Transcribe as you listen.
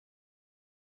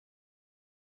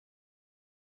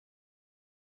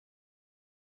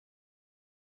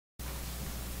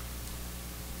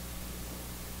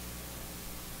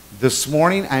This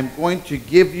morning, I'm going to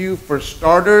give you, for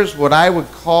starters, what I would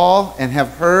call and have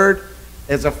heard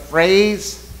as a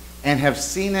phrase and have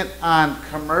seen it on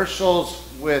commercials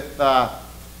with, I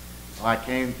can't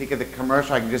even think of the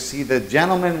commercial. I can just see the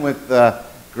gentleman with the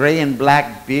gray and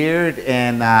black beard,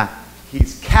 and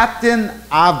he's Captain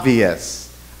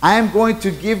Obvious. I am going to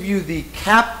give you the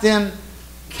Captain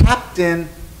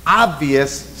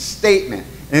Obvious statement.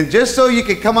 And just so you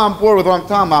can come on board with what I'm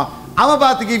talking about, I'm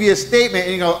about to give you a statement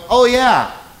and you go, oh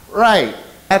yeah, right,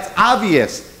 that's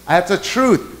obvious. That's a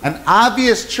truth, an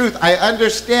obvious truth. I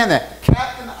understand that.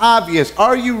 Captain Obvious,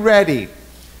 are you ready?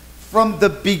 From the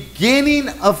beginning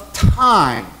of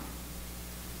time,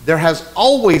 there has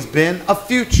always been a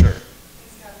future.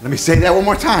 Let me say that one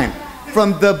more time.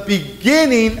 From the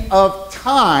beginning of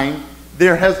time,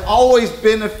 there has always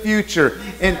been a future.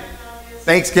 And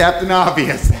thanks, Captain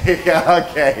Obvious.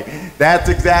 Okay, that's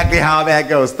exactly how that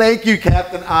goes. Thank you,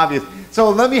 Captain Obvious. So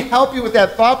let me help you with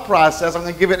that thought process. I'm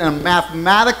going to give it a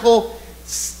mathematical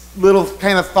little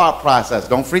kind of thought process.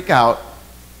 Don't freak out.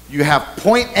 You have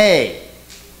point A,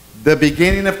 the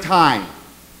beginning of time.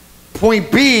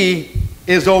 Point B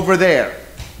is over there.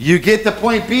 You get to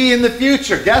point B in the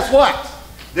future. Guess what?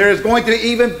 There is going to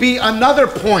even be another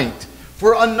point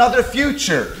for another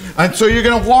future. And so you're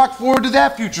going to walk forward to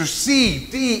that future. C,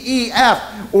 D, E,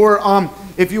 F. Or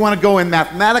if you want to go in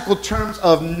mathematical terms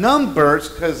of numbers,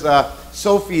 because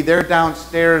Sophie, they're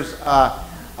downstairs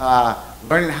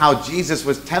learning how Jesus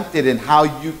was tempted and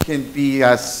how you can be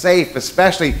safe,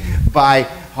 especially by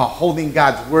holding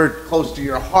God's word close to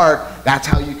your heart. That's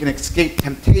how you can escape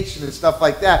temptation and stuff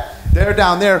like that. They're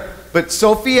down there. But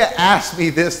Sophia asked me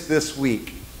this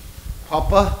week,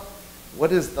 Papa,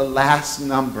 what is the last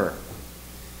number?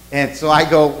 And so I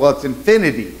go, well, it's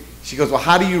infinity. She goes, well,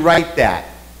 how do you write that?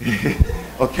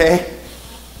 Okay?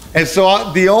 And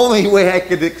so the only way I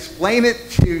could explain it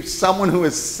to someone who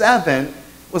is 7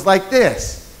 was like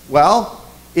this. Well,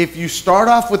 if you start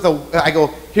off with I go,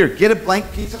 here, get a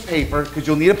blank piece of paper, because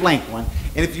you'll need a blank one.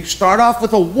 And if you start off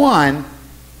with a 1,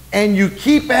 and you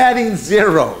keep adding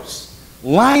zeros,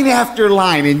 line after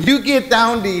line, and you get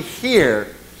down to here,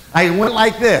 I went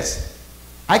like this.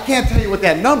 I can't tell you what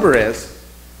that number is,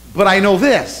 but I know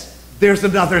this. There's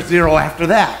another 0 after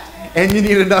that. And you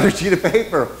need another sheet of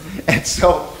paper. And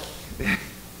so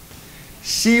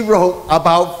she wrote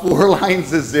about 4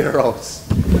 lines of zeros.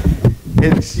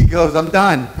 And she goes, I'm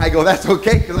done. I go, that's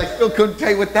okay, because I still couldn't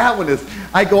tell you what that one is.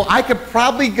 I go, I could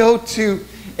probably go to,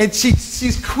 and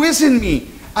she's quizzing me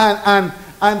on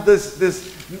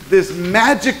this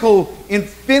magical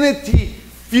infinity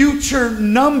future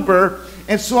number.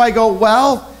 And so I go,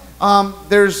 well,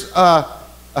 there's,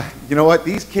 you know what,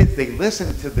 these kids, they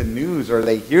listen to the news or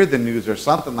they hear the news or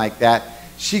something like that.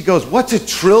 She goes, what's a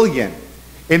trillion?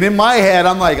 And in my head,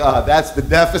 I'm like, that's the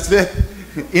deficit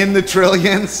in the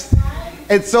trillions.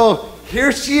 And so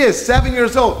here she is, 7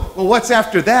 years old. Well, what's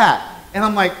after that? And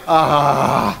I'm like,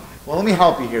 well, let me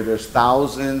help you here. There's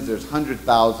thousands, there's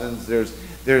 100,000s,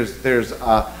 there's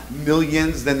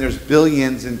millions, then there's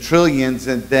billions and trillions,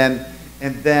 and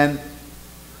then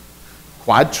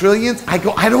quadrillions. I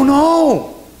go, I don't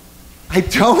know. I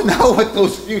don't know what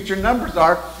those future numbers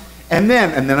are. And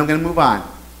then I'm going to move on.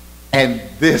 And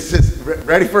this is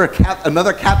ready for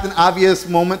another Captain Obvious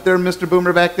moment there, Mr.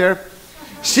 Boomer back there.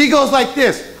 She goes like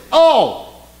this.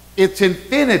 Oh, it's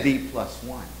infinity plus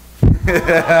 1.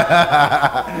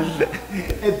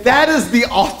 And that is the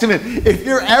ultimate. If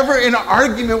you're ever in an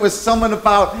argument with someone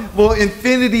about, well,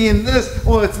 infinity and this,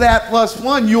 well, it's that plus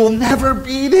 1, you'll never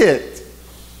beat it.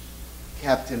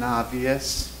 Captain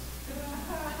Obvious.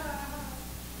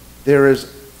 There is,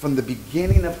 from the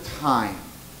beginning of time,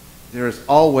 there has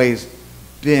always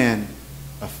been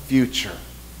a future.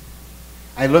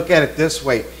 I look at it this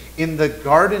way. In the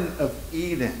Garden of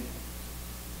Eden,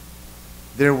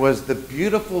 there was the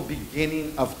beautiful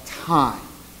beginning of time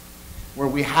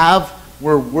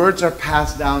where words are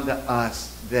passed down to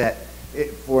us that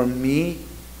for me,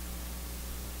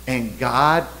 and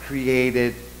God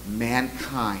created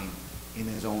mankind in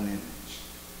his own image.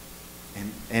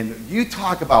 And you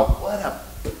talk about what a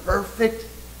perfect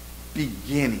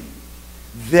beginning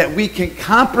that we can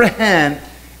comprehend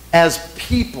as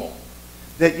people.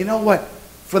 That, you know what,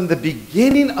 from the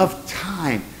beginning of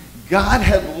time, God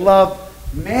had loved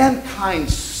mankind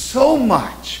so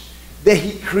much that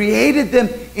he created them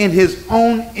in his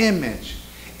own image.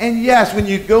 And yes, when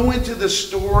you go into the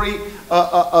story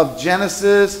of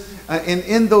Genesis, and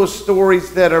in those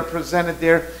stories that are presented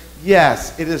there,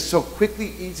 yes, it is so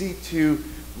quickly easy to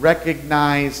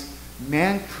recognize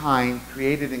mankind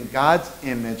created in God's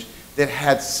image that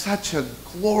had such a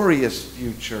glorious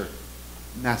future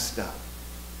messed up.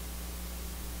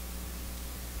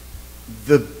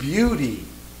 The beauty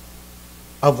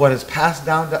of what has passed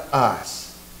down to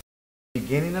us, the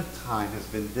beginning of time, has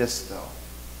been this, though.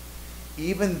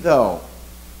 Even though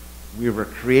we were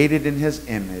created in his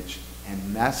image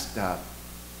and messed up,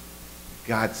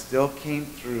 God still came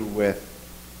through with,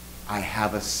 I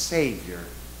have a Savior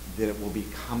that it will be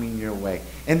coming your way.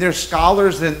 And there's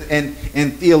scholars and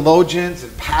theologians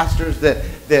and pastors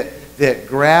that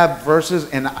grab verses,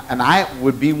 and I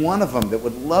would be one of them that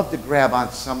would love to grab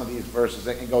on some of these verses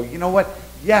and go, you know what?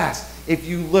 Yes, if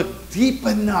you look deep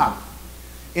enough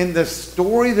in the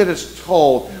story that is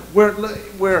told,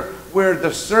 where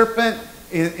the serpent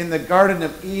in the Garden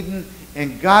of Eden,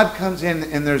 and God comes in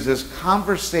and there's this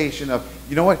conversation of,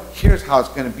 you know what? Here's how it's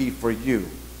going to be for you.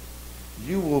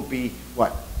 You will be,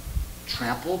 what?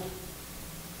 Trampled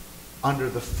under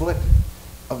the foot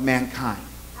of mankind.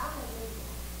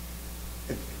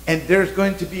 And there's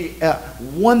going to be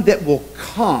one that will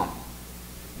come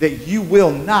that you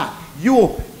will not. You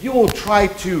will try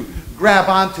to grab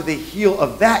onto the heel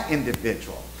of that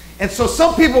individual. And so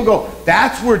some people go,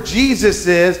 that's where Jesus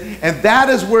is, and that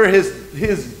is where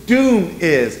his doom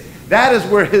is. That is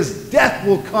where his death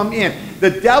will come in. The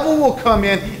devil will come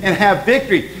in and have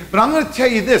victory. But I'm going to tell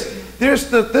you this.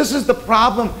 This is the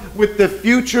problem with the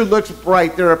future looks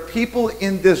bright. There are people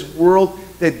in this world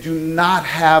that do not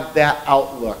have that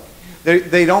outlook.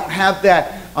 They don't have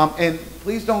that. And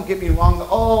please don't get me wrong.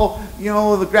 Oh, you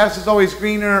know, the grass is always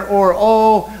greener. Or,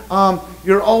 oh,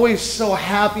 you're always so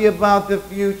happy about the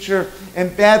future.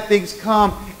 And bad things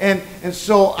come. And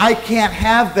so I can't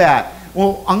have that.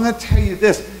 Well, I'm going to tell you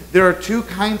this. There are two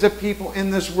kinds of people in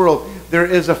this world. There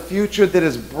is a future that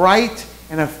is bright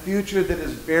and a future that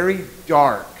is very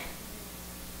dark.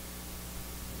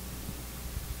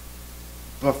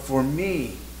 But for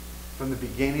me, from the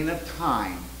beginning of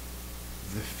time,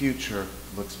 the future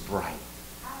looks bright.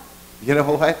 You know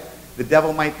what? The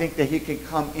devil might think that he can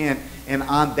come in, and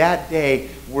on that day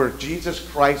where Jesus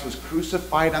Christ was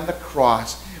crucified on the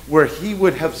cross, where he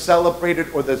would have celebrated,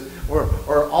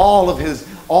 or all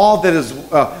that is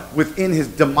within his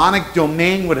demonic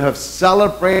domain would have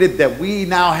celebrated that we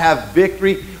now have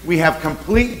victory. We have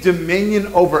complete dominion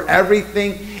over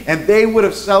everything, and they would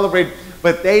have celebrated,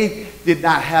 but they did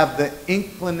not have the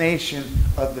inclination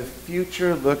of the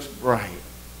future looks bright.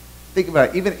 Think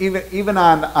about it. Even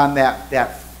on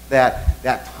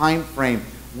that time frame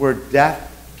where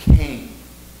death came,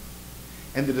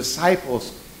 and the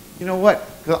disciples, you know what?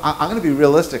 I'm going to be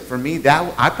realistic. For me,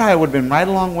 that I probably would have been right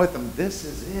along with them. This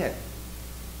is it.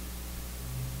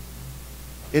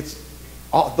 It's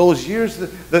all those years,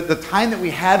 the time that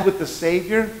we had with the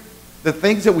Savior, the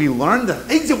things that we learned, the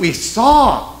things that we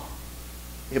saw.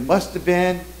 It must have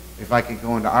been, if I could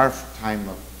go into our time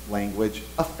of language,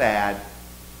 a fad.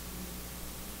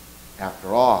 After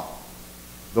all,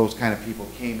 those kind of people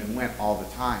came and went all the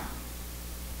time.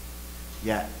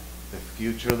 Yet, the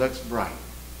future looks bright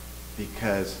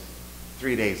because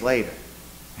 3 days later,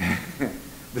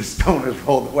 the stone is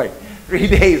rolled away. 3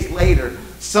 days later,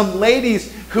 some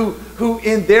ladies who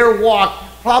in their walk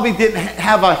probably didn't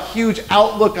have a huge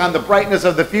outlook on the brightness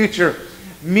of the future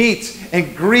meets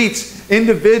and greets an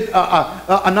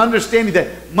understanding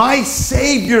that my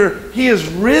Savior, he is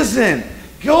risen.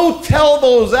 Go tell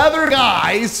those other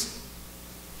guys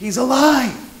he's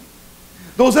alive.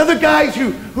 Those other guys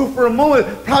who for a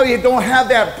moment probably don't have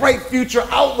that bright future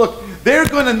outlook, they're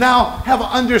going to now have an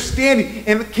understanding.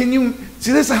 And can you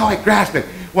see, this is how I grasp it.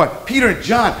 What? Peter and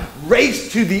John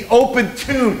race to the open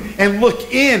tomb and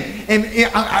look in. And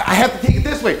I have to take it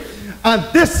this way. On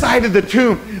this side of the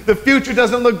tomb, the future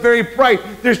doesn't look very bright.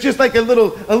 There's just like a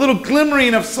little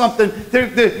glimmering of something.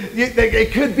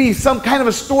 It could be some kind of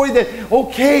a story that,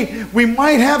 okay, we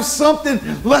might have something.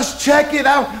 Let's check it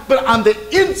out. But on the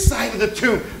inside of the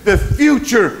tomb, the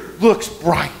future looks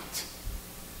bright.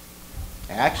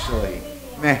 Actually,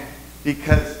 man,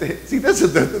 because, see, that's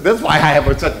why I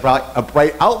have such a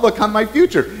bright outlook on my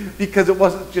future. Because it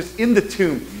wasn't just in the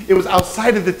tomb. It was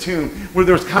outside of the tomb where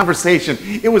there was conversation.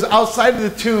 It was outside of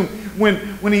the tomb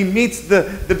when he meets the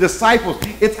disciples.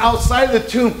 It's outside of the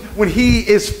tomb when he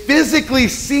is physically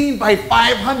seen by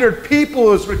 500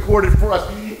 people, as recorded for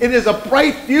us. It is a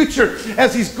bright future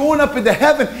as he's going up into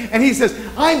heaven, and he says,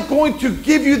 I'm going to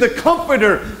give you the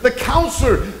comforter, the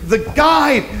counselor, the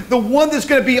guide, the one that's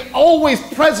going to be always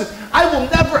present. I will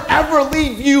never ever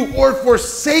leave you or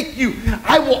forsake you.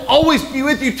 I will always be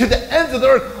with you to the ends of the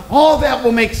earth. All that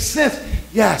will make sense.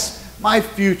 Yes, my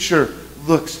future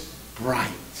looks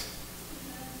bright.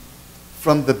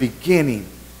 From the beginning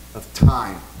of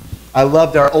time. I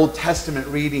loved our Old Testament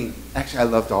reading. Actually, I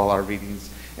loved all our readings.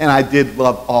 And I did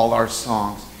love all our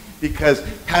songs. because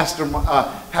Pastor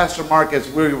Mark,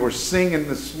 as we were singing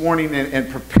this morning and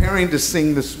preparing to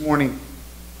sing this morning,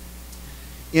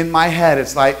 in my head,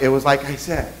 it was like I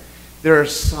said, there are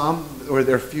some where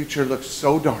their future looks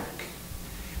so dark.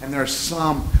 And there are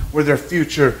some where their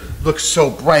future looks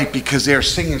so bright because they're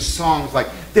singing songs like,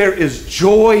 there is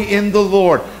joy in the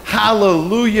Lord.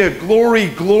 Hallelujah, glory,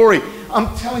 glory.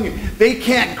 I'm telling you, they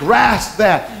can't grasp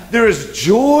that. There is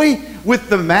joy with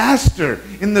the Master,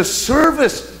 in the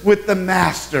service with the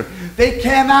Master. They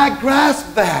cannot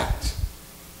grasp that.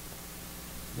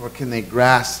 Nor can they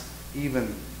grasp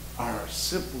even our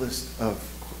simplest of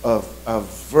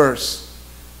verse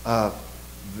of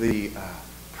the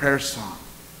prayer song,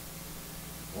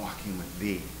 walking with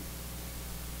thee.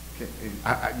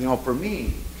 For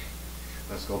me,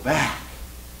 let's go back.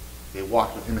 They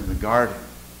walked with him in the garden.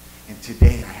 And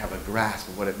today I have a grasp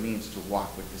of what it means to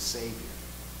walk with the Savior.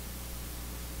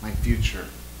 My future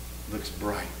looks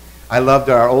bright. I loved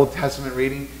our Old Testament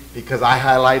reading because I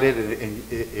highlighted it. And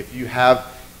if you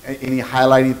have any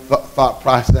highlighting thought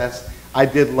process, I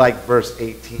did like verse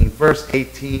 18. Verse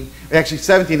 18, actually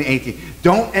 17 and 18.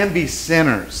 Don't envy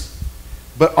sinners,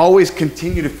 but always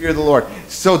continue to fear the Lord.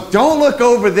 So don't look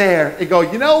over there and go,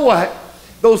 you know what?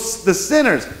 The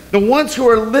sinners, the ones who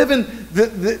are living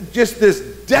just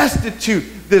this destitute,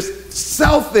 this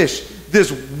selfish,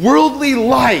 this worldly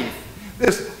life,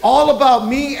 this all about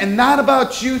me and not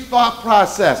about you thought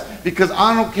process, because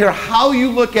I don't care how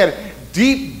you look at it,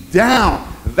 deep down,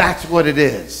 that's what it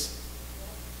is.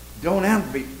 Don't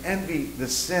envy the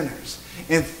sinners.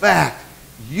 In fact,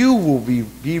 you will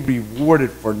be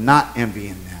rewarded for not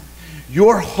envying them.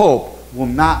 Your hope will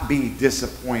not be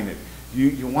disappointed.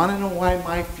 You want to know why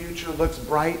my future looks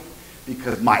bright?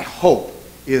 Because my hope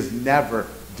is never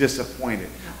disappointed.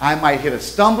 I might hit a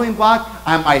stumbling block.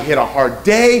 I might hit a hard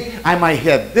day. I might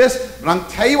hit this. But I'm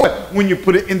telling you what, when you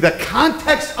put it in the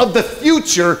context of the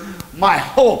future, my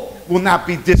hope will not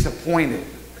be disappointed.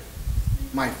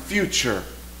 My future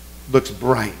looks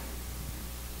bright.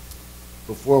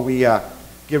 Before we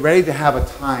get ready to have a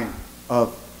time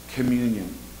of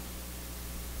communion,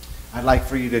 I'd like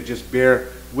for you to just bear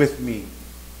with me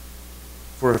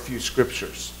for a few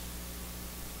scriptures.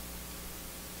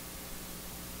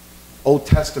 Old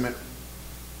Testament,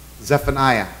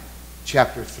 Zephaniah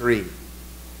chapter 3.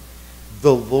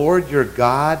 The Lord your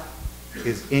God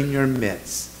is in your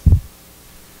midst,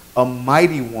 a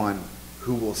mighty one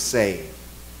who will save.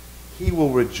 He will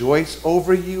rejoice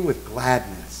over you with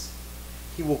gladness.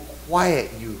 He will quiet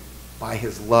you by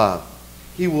his love.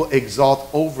 He will exalt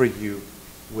over you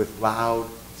with loud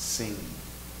singing.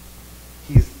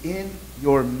 He's in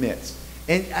your midst.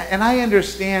 And I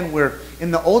understand where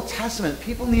in the Old Testament,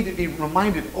 people need to be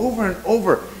reminded over and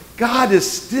over, God is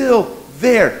still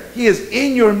there. He is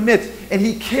in your midst, and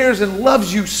he cares and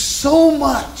loves you so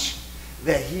much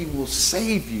that he will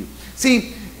save you.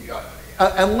 See,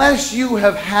 unless you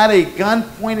have had a gun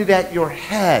pointed at your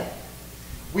head,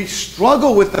 we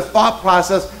struggle with the thought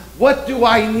process, what do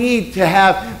I need to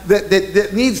have that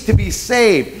needs to be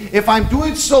saved? If I'm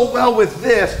doing so well with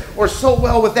this or so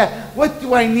well with that, what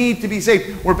do I need to be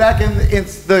saved? We're back in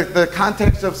the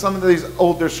context of some of these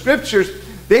older scriptures.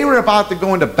 They were about to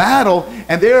go into battle,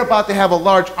 and they were about to have a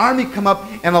large army come up,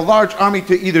 and a large army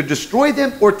to either destroy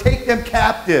them or take them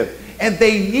captive. And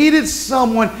they needed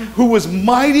someone who was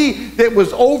mighty, that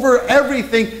was over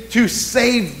everything, to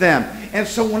save them. And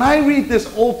so when I read these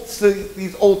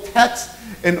old texts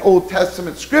in Old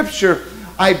Testament scripture,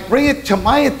 I bring it to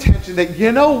my attention that,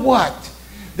 you know what?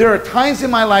 There are times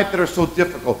in my life that are so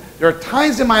difficult. There are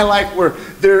times in my life where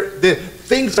the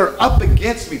things are up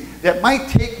against me that might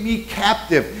take me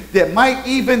captive, that might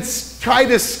even try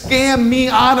to scam me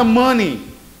out of money.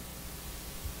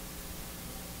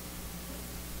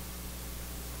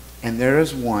 And there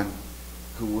is one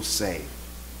who will save.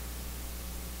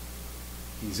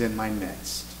 He's in my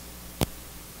midst.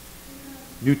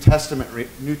 New Testament,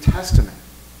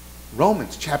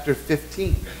 Romans chapter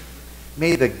 15.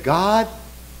 May the God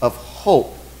of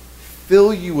hope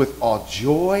fill you with all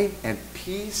joy and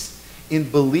peace in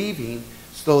believing,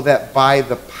 so that by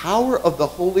the power of the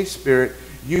Holy Spirit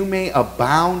you may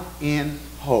abound in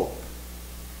hope.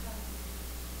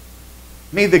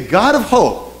 May the God of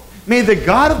hope, may the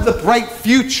God of the bright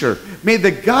future, may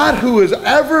the God who is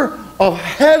ever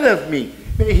ahead of me,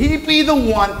 may he be the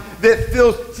one that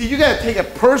fills. See, you got to take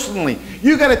it personally.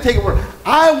 You got to take it where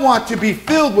I want to be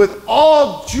filled with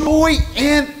all joy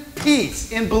and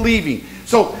peace in believing.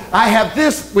 So I have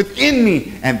this within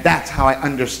me, and that's how I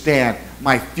understand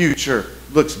my future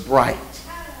looks bright.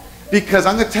 Because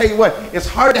I'm going to tell you what, it's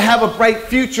hard to have a bright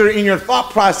future in your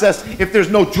thought process if there's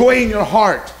no joy in your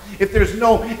heart. if there's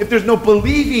no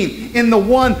believing in the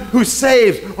one who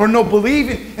saves, or no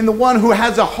believing in the one who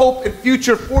has a hope and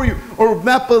future for you, or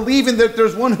not believing that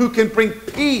there's one who can bring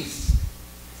peace.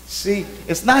 See,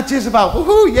 it's not just about,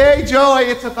 woohoo, yay, joy.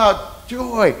 It's about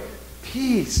joy,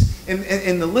 peace,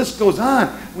 and the list goes on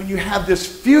when you have this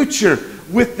future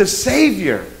with the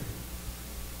Savior.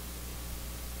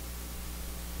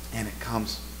 And it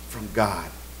comes from God.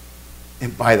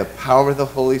 And by the power of the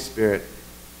Holy Spirit,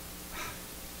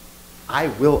 I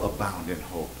will abound in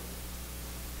hope.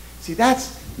 See,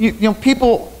 that's, you know,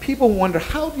 people wonder,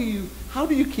 how do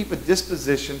you keep a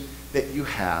disposition that you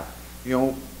have? You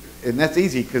know, and that's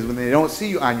easy, because when they don't see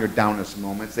you on your downest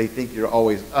moments, they think you're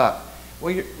always up.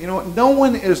 Well, you know what? No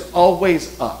one is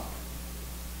always up.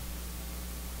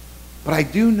 But I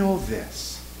do know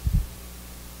this,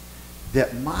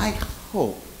 that my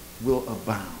hope will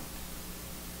abound.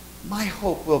 My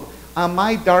hope will, on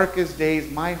my darkest days,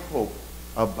 my hope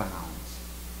abounds.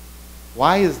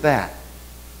 Why is that?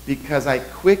 Because I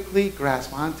quickly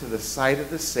grasp onto the sight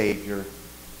of the Savior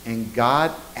and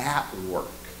God at work.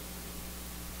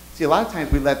 See, a lot of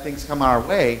times we let things come our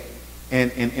way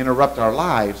and interrupt our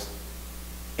lives,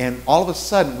 and all of a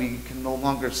sudden we can no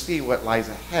longer see what lies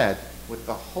ahead with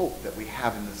the hope that we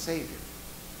have in the Savior.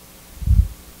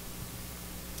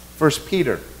 1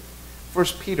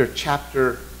 Peter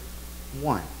chapter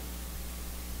 1.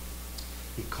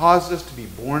 He caused us to be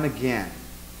born again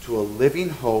to a living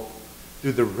hope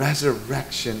through the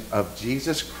resurrection of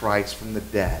Jesus Christ from the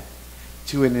dead,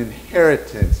 to an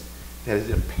inheritance that is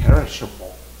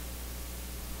imperishable,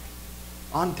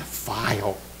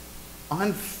 undefiled,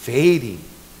 unfading,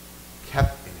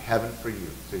 kept in heaven for you.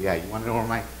 So yeah, you want to know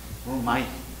where my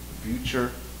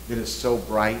future that is so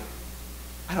bright?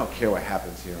 I don't care what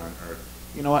happens here on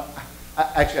earth. You know what?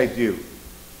 Actually, I do.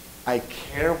 I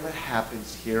care what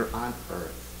happens here on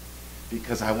earth,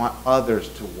 because I want others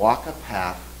to walk a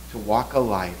path, to walk a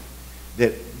life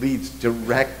that leads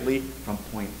directly from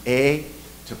point A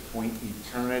to point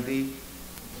eternity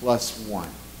plus one.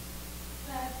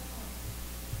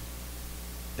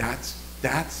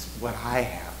 That's what I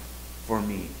have for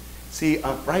me. See,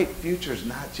 a bright future is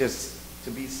not just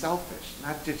to be selfish,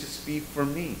 not to just be for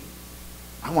me.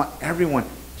 I want everyone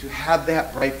to have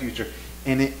that bright future.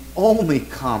 And it only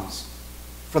comes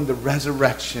from the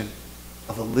resurrection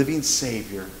of a living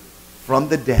Savior from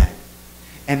the dead.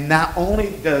 And not only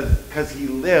because he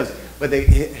lives, but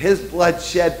his blood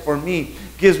shed for me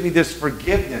gives me this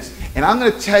forgiveness. And I'm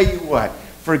going to tell you what,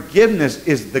 forgiveness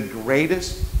is the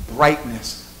greatest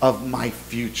brightness of my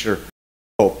future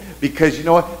hope. Because you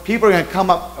know what? People are going to come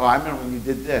up, oh, I remember when you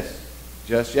did this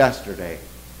just yesterday.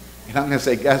 And I'm going to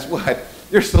say, guess what?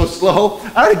 You're so slow.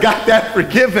 I already got that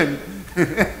forgiven.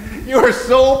 You are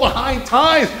so behind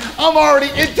times. I'm already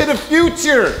into the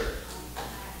future.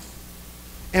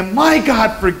 And my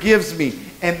God forgives me.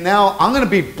 And now I'm going to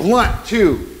be blunt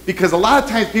too, because a lot of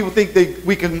times people think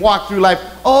we can walk through life,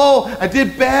 oh, I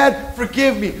did bad,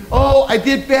 forgive me. Oh, I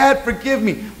did bad, forgive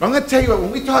me. But I'm going to tell you what,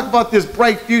 when we talk about this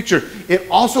bright future, it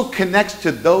also connects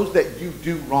to those that you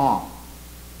do wrong.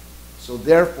 So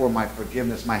therefore, my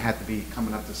forgiveness might have to be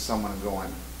coming up to someone and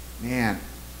going, man,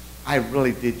 I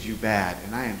really did you bad,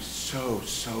 and I am so,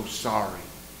 so sorry.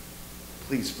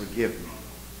 Please forgive me.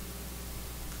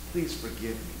 Please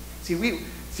forgive me.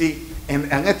 See, and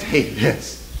I'm going to tell you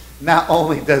this. Not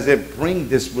only does it bring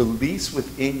this release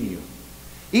within you,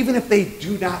 even if they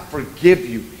do not forgive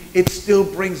you, it still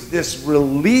brings this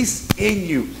release in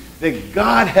you that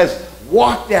God has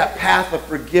walked that path of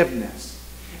forgiveness.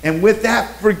 And with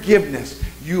that forgiveness,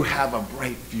 you have a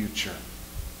bright future.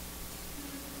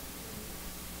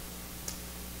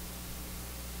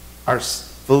 Our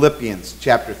Philippians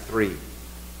chapter 3.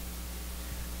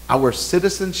 Our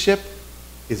citizenship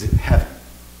is in heaven.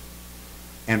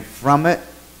 And from it,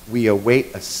 we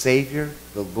await a Savior,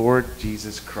 the Lord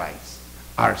Jesus Christ.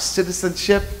 Our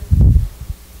citizenship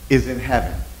is in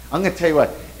heaven. I'm going to tell you what,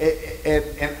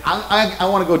 and I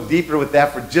want to go deeper with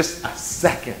that for just a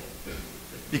second.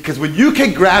 Because when you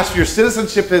can grasp your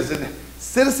citizenship is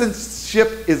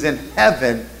in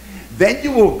heaven, then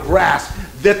you will grasp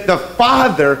that the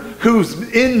Father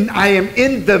I am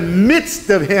in the midst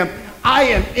of him. I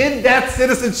am in that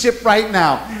citizenship right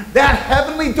now. That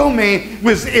heavenly domain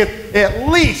was at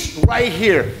least right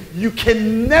here. You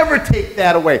can never take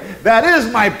that away. That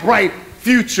is my bright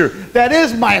future. That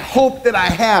is my hope that I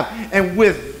have. And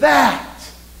with that,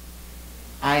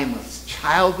 I am a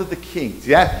child of the King.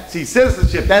 See,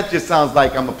 citizenship, that just sounds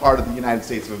like I'm a part of the United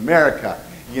States of America,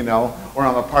 you know, or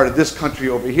I'm a part of this country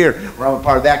over here, or I'm a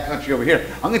part of that country over here.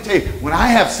 I'm going to tell you, when I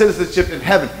have citizenship in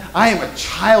heaven, I am a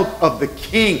child of the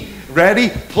King. Ready?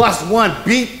 +1.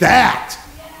 Beat that.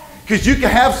 Because you can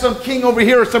have some king over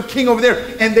here or some king over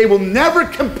there, and they will never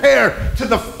compare to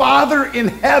the Father in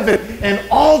heaven and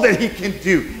all that he can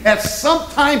do. At some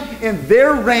time in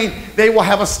their reign, they will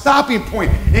have a stopping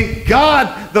point. And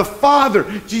God, the Father,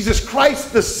 Jesus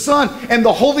Christ, the Son, and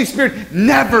the Holy Spirit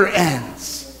never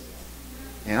ends.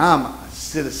 And I'm a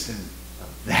citizen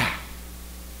of that.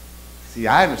 See,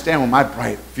 I understand where my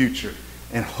bright future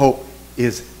and hope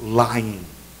is lying.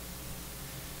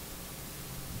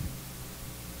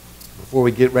 Before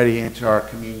we get ready into our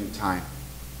communion time,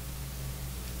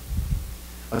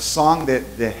 a song that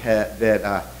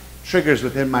triggers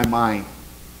within my mind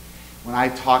when I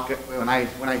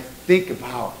think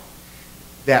about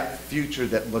that future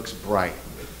that looks bright.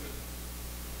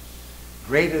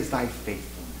 Great is thy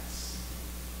faithfulness,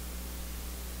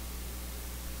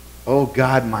 O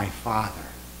God, my Father.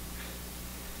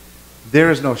 There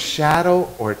is no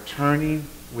shadow or turning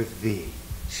with thee.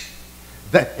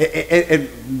 And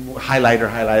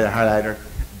highlighter.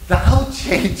 Thou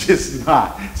changest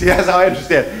not. See, that's how I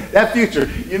understand that future.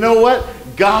 You know what?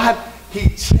 God, he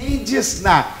changes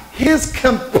not. His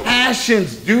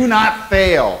compassions do not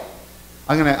fail.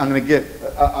 I'm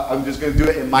just gonna do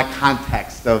it in my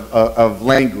context of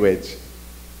language.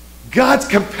 God's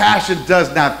compassion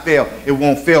does not fail. It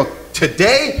won't fail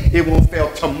today. It won't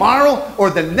fail tomorrow, or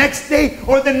the next day,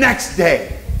 or the next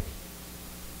day.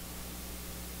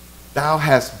 Thou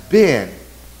hast been,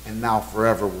 and thou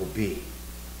forever will be.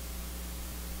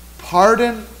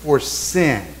 Pardon for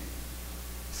sin.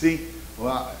 See,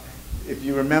 well, if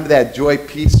you remember that joy,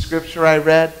 peace scripture I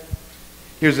read,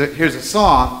 here's a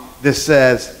song that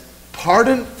says,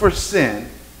 pardon for sin,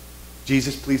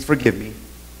 Jesus, please forgive me,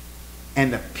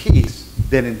 and a peace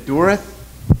that endureth,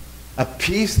 a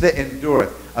peace that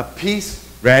endureth, a peace,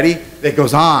 ready, that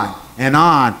goes on and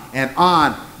on and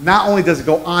on. Not only does it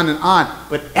go on and on,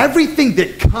 but everything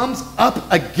that comes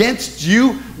up against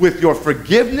you with your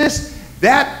forgiveness,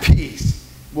 that peace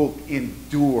will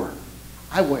endure.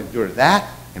 I will endure that,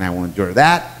 and I will endure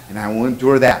that, and I will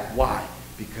endure that. Why?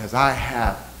 Because I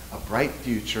have a bright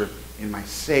future in my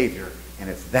Savior, and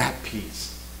it's that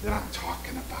peace that I'm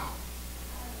talking about.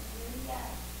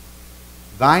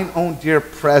 Thine own dear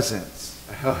presence.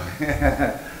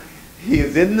 He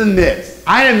is in the midst.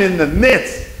 I am in the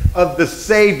midst of the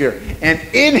Savior. And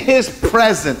in his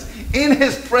presence,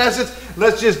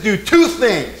 let's just do two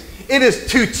things. It is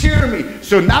to cheer me.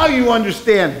 So now you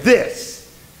understand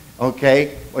this.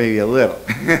 Okay? Well, maybe a little.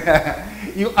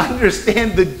 You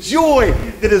understand the joy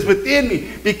that is within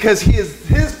me, because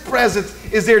his presence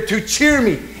is there to cheer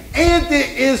me. And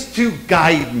it is to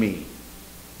guide me.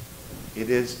 It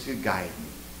is to guide me.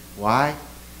 Why?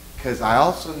 Because I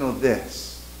also know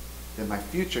this, that my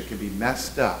future can be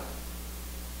messed up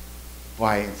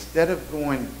by, instead of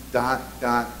going ...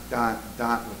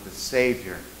 with the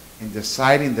Savior and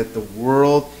deciding that the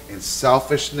world and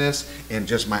selfishness and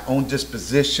just my own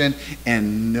disposition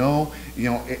and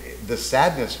the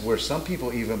sadness where some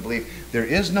people even believe there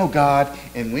is no God,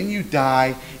 and when you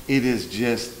die, it is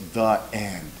just the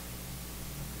end.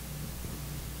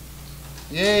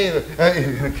 Yay.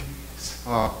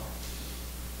 Oh.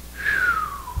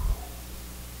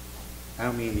 I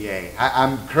don't mean yay.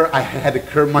 I had to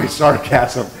curb my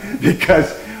sarcasm,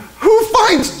 because who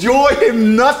finds joy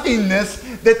in nothingness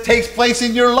that takes place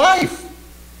in your life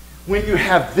when you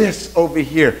have this over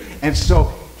here? And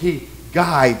so he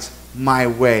guides my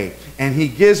way, and he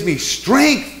gives me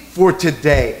strength for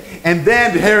today. And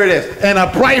then here it is, and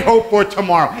a bright hope for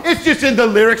tomorrow. It's just in the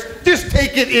lyrics. Just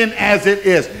take it in as it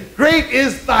is. Great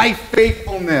is thy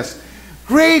faithfulness.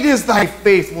 Great is thy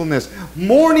faithfulness,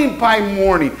 morning by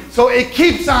morning. So it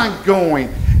keeps on going.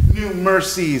 New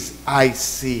mercies I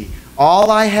see.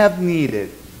 All I have needed,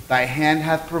 thy hand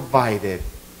hath provided.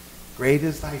 Great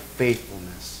is thy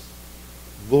faithfulness,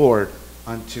 Lord,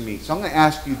 unto me. So I'm going to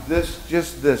ask you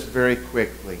just this very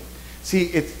quickly. See,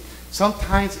 it's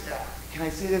sometimes, can I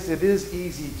say this? It is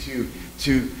easy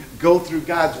to go through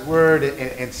God's word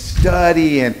and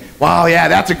study, and wow, yeah,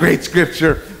 that's a great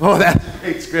scripture. Oh, that's a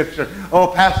great scripture. Oh,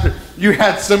 Pastor, you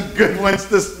had some good ones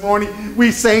this morning.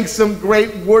 We sang some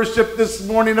great worship this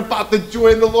morning about the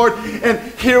joy in the Lord. And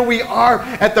here we are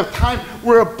at the time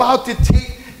we're about to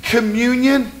take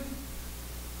communion.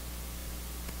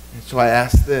 And so I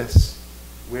ask this,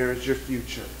 where is your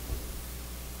future?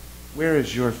 Where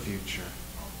is your future?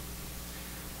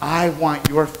 I want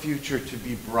your future to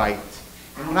be bright.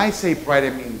 And when I say bright, I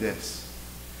mean this.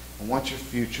 I want your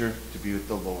future to be with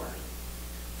the Lord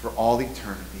for all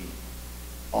eternity,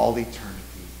 all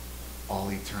eternity, all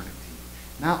eternity.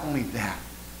 Not only that,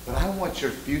 but I want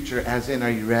your future, as in, are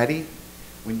you ready?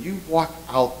 when you walk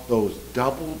out those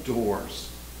double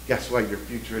doors, guess what? Your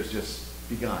future has just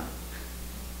begun.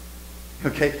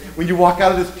 Okay? When you walk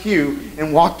out of this pew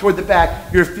and walk toward the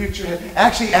back, your future has,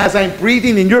 actually, as I'm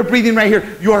breathing and you're breathing right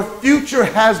here, your future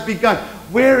has begun.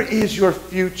 Where is your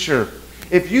future?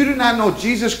 If you do not know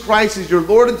Jesus Christ as your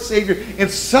Lord and Savior in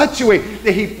such a way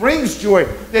that He brings joy,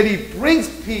 that He brings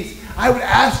peace, I would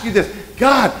ask you this: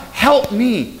 God, help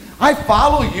me. I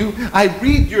follow you. I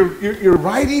read your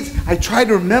writings. I try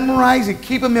to memorize and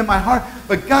keep them in my heart.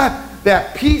 But God,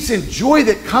 that peace and joy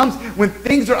that comes when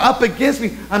things are up against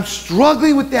me, I'm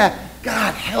struggling with that.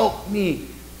 God, help me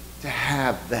to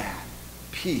have that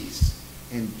peace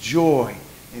and joy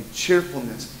and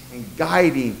cheerfulness and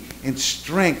guiding and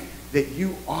strength that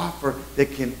you offer,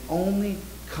 that can only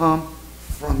come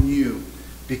from you,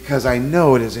 because I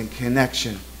know it is in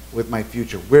connection with my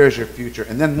future. Where is your future?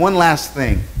 And then one last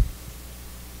thing.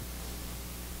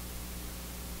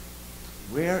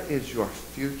 Where is your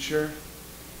future?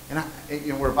 And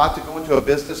we're about to go into a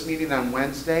business meeting on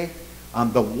Wednesday.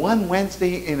 The one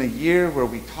Wednesday in a year where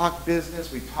we talk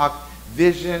business, we talk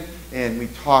vision, and we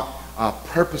talk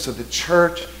purpose of the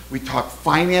church. We talk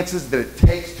finances that it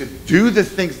takes to do the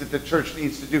things that the church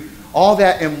needs to do. All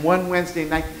that in one Wednesday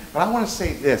night. But I want to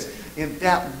say this. In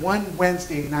that one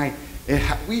Wednesday night,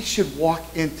 we should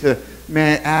walk into,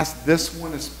 may I ask this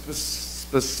one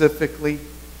specifically,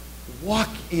 walk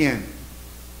in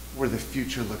where the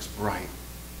future looks bright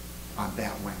on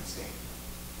that Wednesday.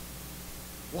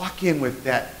 Walk in with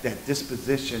that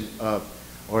disposition of,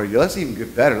 or let's even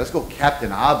get better, let's go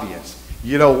Captain Obvious.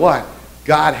 You know what?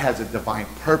 God has a divine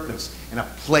purpose and a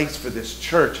place for this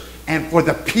church and for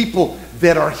the people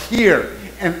that are here.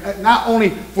 And not only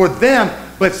for them,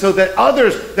 but so that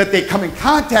others that they come in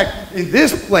contact in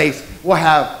this place will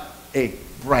have a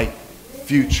bright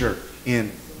future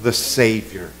in the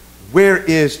Savior. Where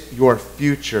is your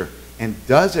future? And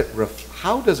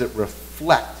how does it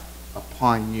reflect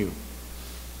upon you?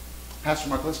 Pastor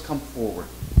Mark, let's come forward,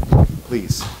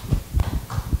 please.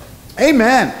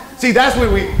 Amen. See, that's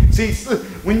what we see.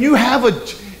 When you have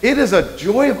it is a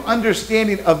joy of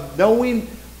understanding, of knowing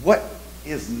what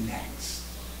is next.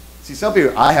 See, some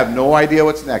people, I have no idea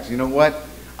what's next. You know what?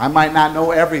 I might not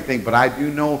know everything, but I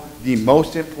do know the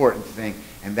most important thing,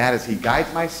 and that is He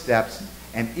guides my steps.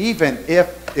 And even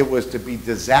if it was to be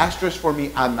disastrous for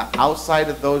me on the outside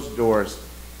of those doors,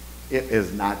 it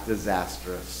is not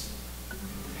disastrous.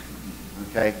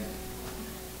 Okay?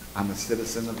 I'm a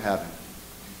citizen of heaven.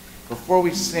 Before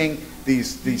we sing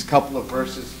these couple of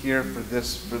verses here for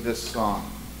this song,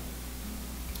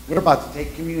 we're about to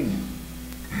take communion.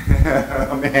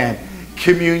 Oh man,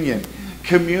 communion.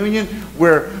 Communion,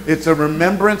 where it's a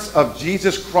remembrance of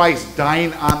Jesus Christ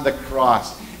dying on the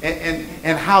cross.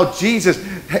 And how Jesus,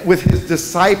 with His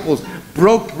disciples,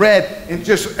 broke bread and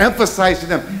just emphasized to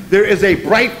them, there is a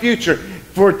bright future.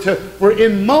 For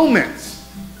in moments,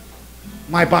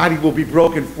 my body will be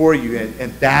broken for you.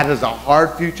 And that is a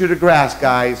hard future to grasp,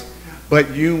 guys. But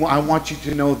I want you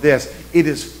to know this. It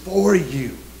is for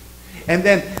you. And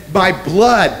then my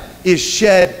blood is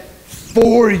shed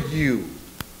for you,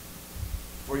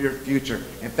 for your future.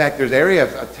 In fact, there's area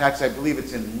of a text, I believe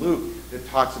it's in Luke, that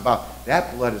talks about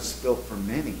that blood is spilled for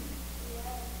many.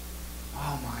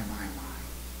 Oh my.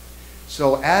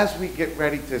 So as we get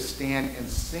ready to stand and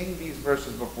sing these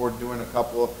verses before doing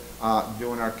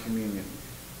doing our communion,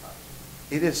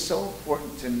 it is so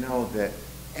important to know that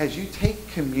as you take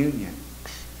communion,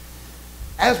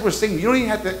 as we're singing, you don't even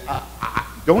have to.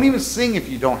 Don't even sing if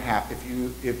you don't have.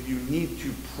 If you need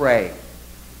to pray,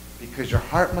 because your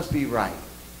heart must be right.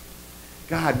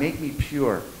 God, make me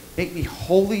pure. Make me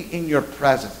holy in your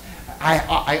presence.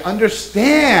 I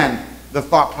understand the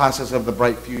thought process of the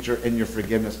bright future and your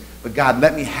forgiveness. But God,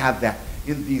 let me have that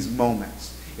in these moments.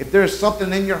 If there's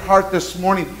something in your heart this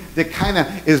morning that kind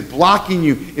of is blocking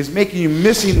you, is making you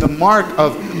missing the mark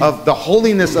of the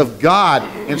holiness of God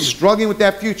and struggling with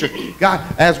that future, God,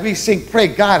 as we sing, pray,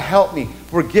 God, help me.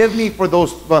 Forgive me for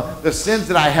those the sins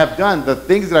that I have done, the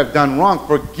things that I've done wrong.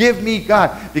 Forgive me,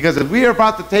 God, because as we are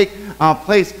about to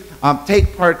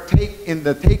partake in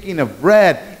the taking of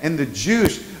bread and the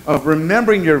juice, of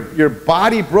remembering your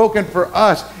body broken for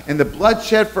us and the blood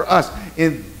shed for us,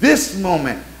 in this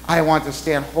moment, I want to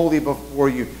stand holy before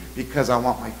you, because I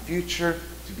want my future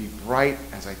to be bright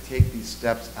as I take these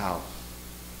steps out.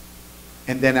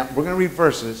 And then we're going to read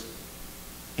verses.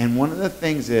 And one of the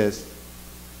things is,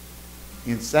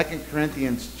 in 1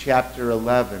 Corinthians chapter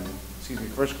 11,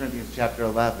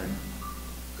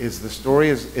 is the story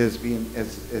is being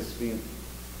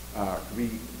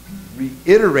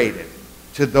reiterated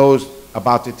to those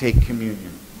about to take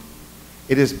communion.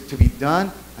 It is to be done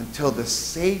until the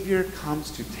Savior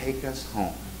comes to take us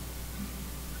home.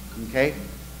 Okay?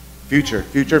 Future,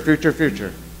 future, future,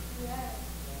 future.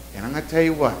 And I'm going to tell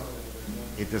you what.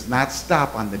 It does not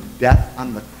stop on the death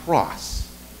on the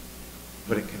cross,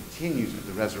 but it continues with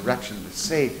the resurrection of the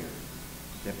Savior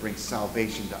that brings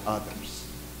salvation to others.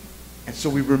 And so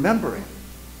we remember it.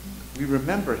 We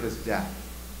remember his death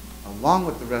along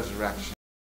with the resurrection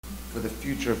for the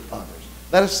future of others.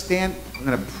 Let us stand. I'm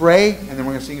going to pray, and then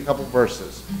we're going to sing a couple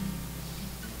verses.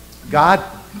 God,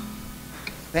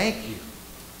 thank you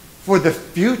for the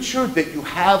future that you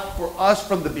have for us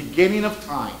from the beginning of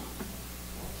time.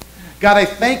 God, I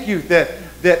thank you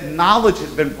that knowledge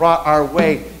has been brought our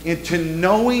way into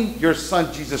knowing your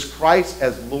Son, Jesus Christ,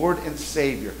 as Lord and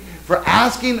Savior. For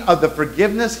asking of the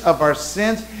forgiveness of our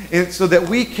sins, and so that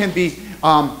we can be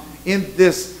in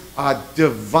this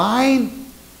divine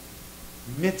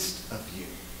midst of you.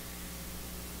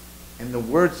 And the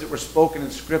words that were spoken in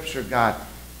Scripture, God,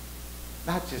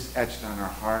 not just etched on our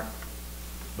heart,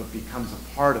 but becomes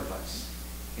a part of us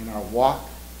in our walk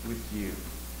with you.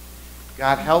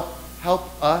 God,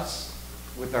 help us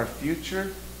with our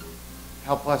future.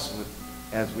 Help us with,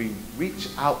 as we reach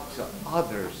out to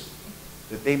others,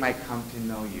 that they might come to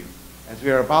know you. As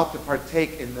we are about to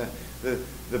partake in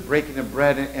the breaking of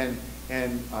bread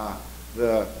and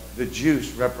the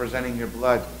juice representing your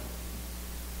blood,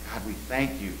 God, we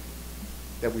thank you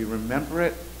that we remember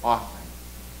it often,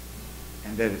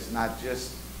 and that it's not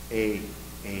just a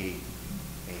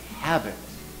habit,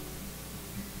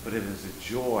 but it is a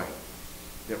joy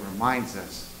that reminds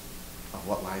us of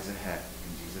what lies ahead.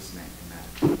 In Jesus' name,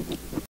 amen.